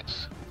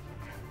 minutes.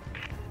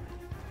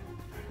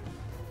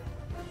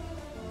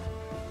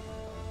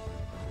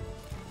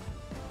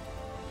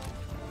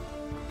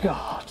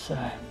 God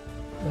damn.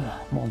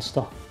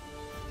 Monster.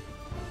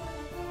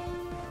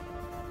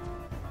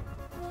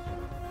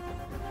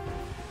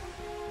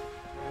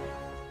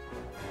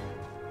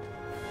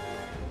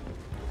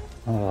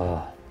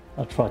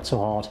 I tried so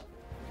hard.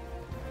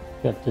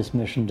 Get this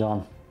mission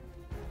done.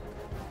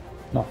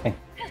 Nothing.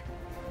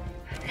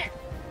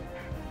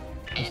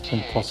 Just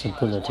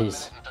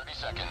impossibilities.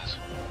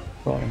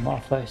 Right in my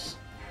face.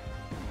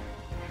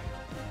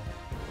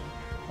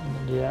 And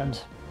in the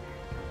end,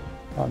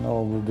 I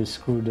know we'll be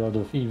screwed out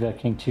of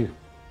evacing too.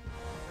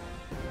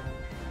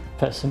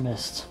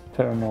 Pessimist,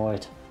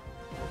 paranoid,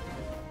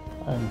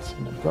 and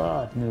in a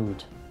bad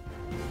mood.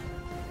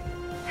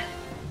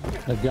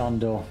 The gun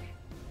though,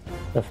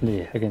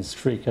 definitely against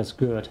streakers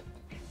good.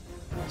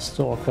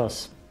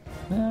 Stalkers,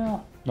 yeah,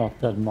 not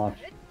that much.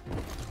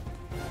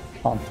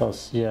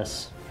 Hunters,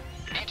 yes.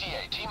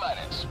 ETA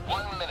T-minus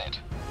 1 minute.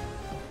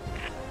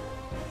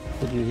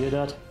 Did you hear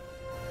that?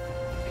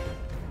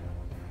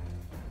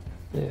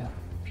 Yeah.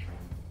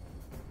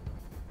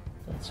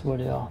 That's where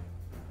they are,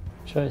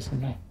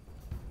 chasing me.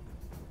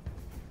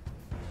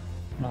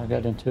 Can I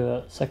get into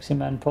a sexy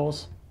man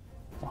pose?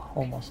 Oh,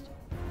 almost.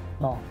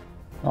 No,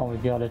 we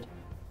got it.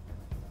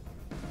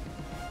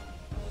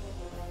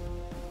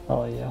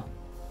 Oh yeah.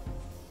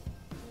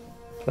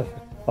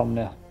 Perfect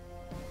thumbnail.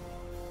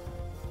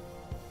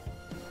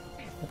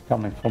 They're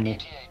coming for me.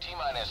 ETA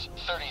T-minus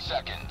 30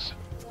 seconds.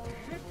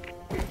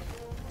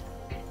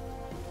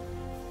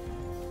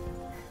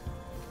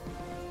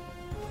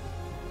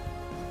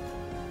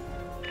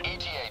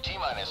 ETA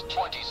T-minus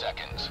 20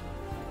 seconds.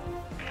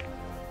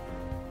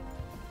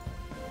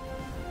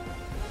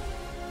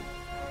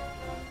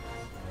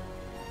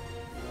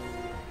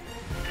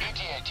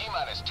 ETA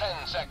T-minus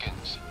 10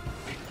 seconds.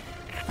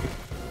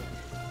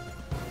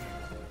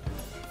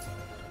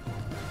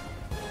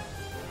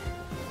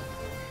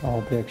 I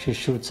hope he actually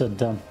shoots at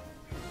them.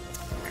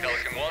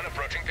 Pelican 1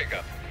 approaching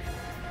pickup.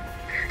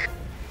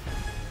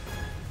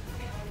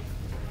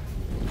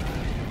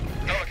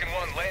 Pelican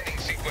 1 landing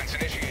sequence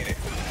initiated.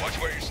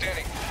 Watch where you're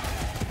standing.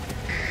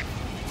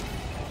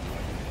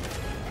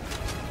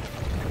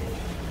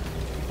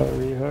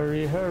 Hurry,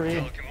 hurry, hurry.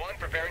 Pelican 1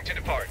 preparing to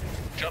depart.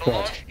 Shuttle Good.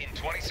 launch in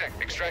 20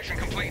 seconds. Extraction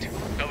complete.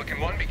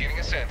 Pelican 1 beginning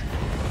ascent.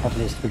 At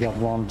least we got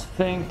one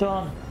thing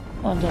done.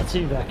 And that's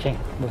evacing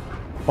with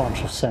a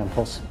bunch of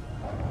samples.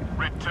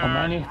 How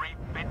many? Return,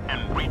 refit,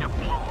 and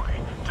redeploy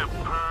to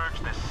purge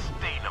the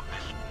stain of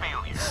this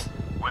failure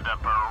with a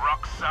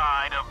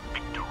peroxide of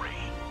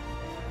victory.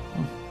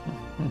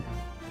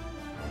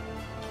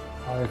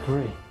 I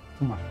agree.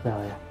 Too much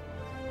failure.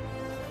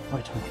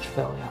 Way too much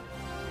failure.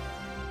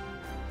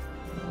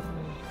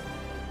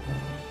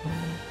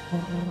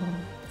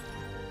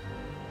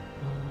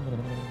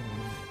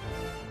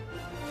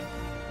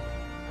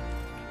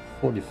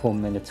 "44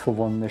 minutes for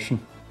one mission.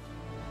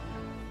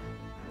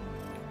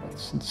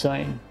 That's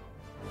insane.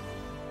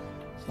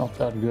 It's not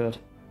that good.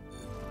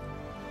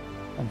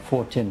 And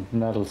 14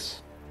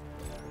 medals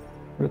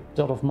ripped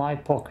out of my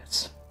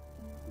pockets.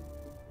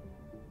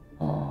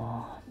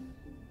 Oh,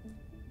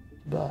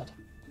 bad.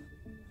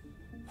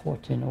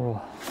 14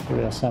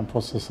 rare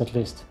samples is at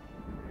least.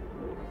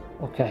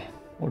 Okay,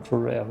 ultra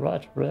rare,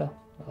 right? Rare.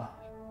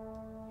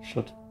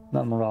 Should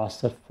memorize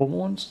that for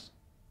once.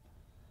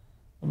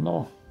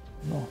 No.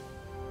 Oh.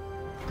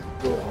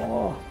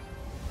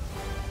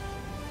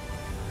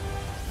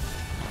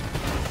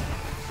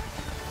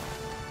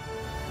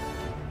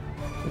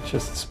 It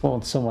just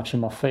spawned so much in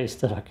my face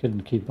that I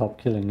couldn't keep up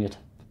killing it.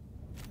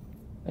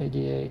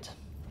 88.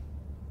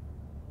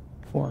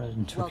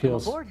 402 Welcome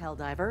kills. aboard,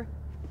 Helldiver.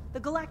 The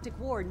Galactic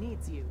War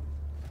needs you.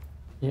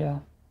 Yeah.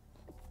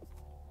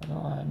 But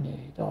I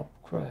need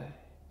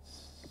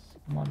upgrades.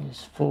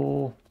 Money's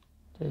full.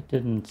 They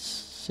didn't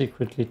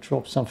secretly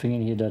drop something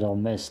in here that I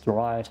missed,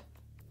 right?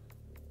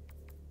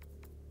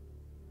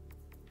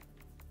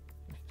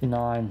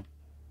 59.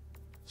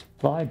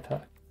 Supply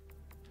pack.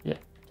 Yeah,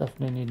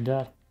 definitely need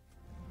that.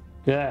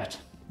 Good.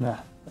 Nah,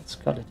 let's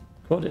cut it.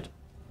 Cut it.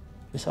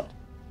 Peace out.